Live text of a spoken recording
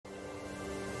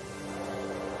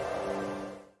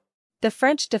The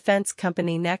French defense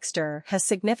company Nexter has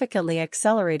significantly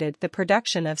accelerated the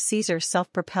production of Caesar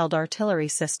self-propelled artillery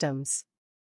systems.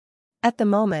 At the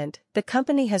moment, the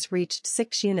company has reached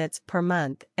 6 units per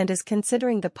month and is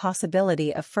considering the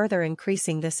possibility of further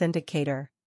increasing this indicator.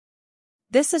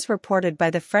 This is reported by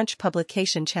the French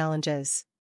publication Challenges.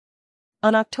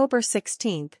 On October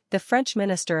 16, the French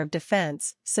Minister of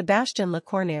Defense, Sébastien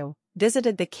Lecornu,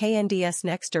 visited the KNDS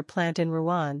Nexter plant in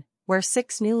Rouen, where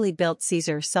 6 newly built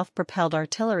Caesar self-propelled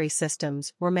artillery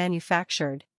systems were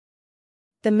manufactured.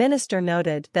 The minister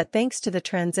noted that thanks to the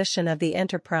transition of the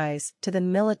enterprise to the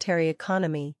military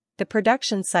economy, the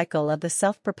production cycle of the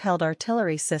self-propelled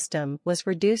artillery system was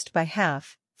reduced by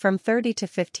half, from 30 to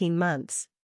 15 months.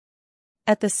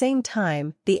 At the same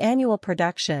time, the annual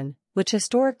production, which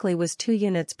historically was 2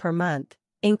 units per month,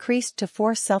 increased to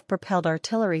 4 self-propelled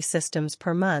artillery systems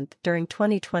per month during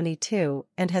 2022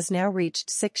 and has now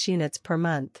reached 6 units per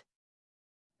month.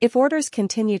 If orders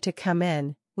continue to come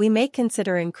in, we may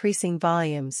consider increasing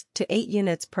volumes to 8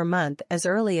 units per month as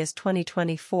early as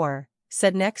 2024,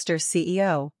 said Nexter's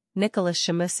CEO, Nicolas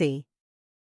Chamussi.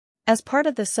 As part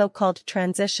of the so-called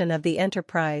transition of the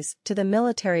enterprise to the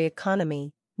military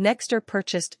economy, Nexter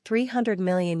purchased €300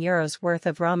 million worth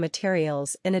of raw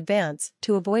materials in advance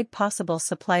to avoid possible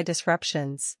supply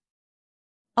disruptions.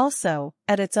 Also,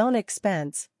 at its own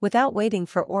expense, without waiting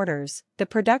for orders, the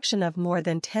production of more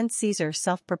than 10 Caesar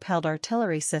self-propelled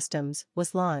artillery systems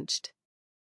was launched.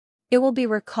 It will be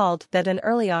recalled that in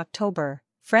early October,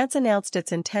 France announced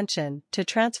its intention to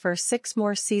transfer 6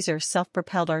 more Caesar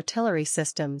self-propelled artillery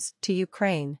systems to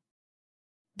Ukraine.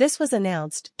 This was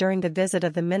announced during the visit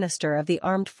of the Minister of the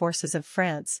Armed Forces of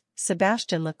France,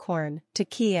 Sébastien Lecornu, to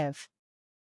Kiev.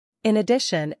 In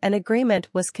addition, an agreement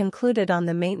was concluded on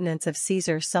the maintenance of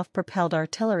Caesar self-propelled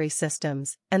artillery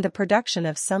systems and the production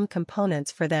of some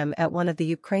components for them at one of the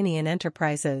Ukrainian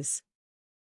enterprises.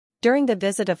 During the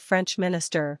visit of French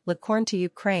Minister Lecornu to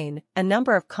Ukraine, a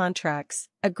number of contracts,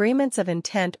 agreements of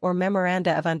intent or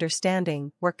memoranda of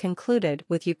understanding were concluded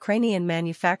with Ukrainian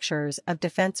manufacturers of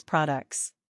defense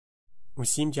products.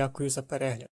 Усім дякую за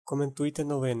перегляд. Коментуйте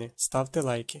новини, ставте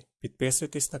лайки,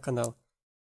 підписуйтесь на канал.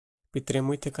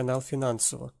 Підтримуйте канал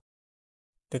фінансово.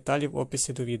 Деталі в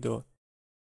описі до відео.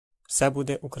 Все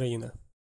буде Україна!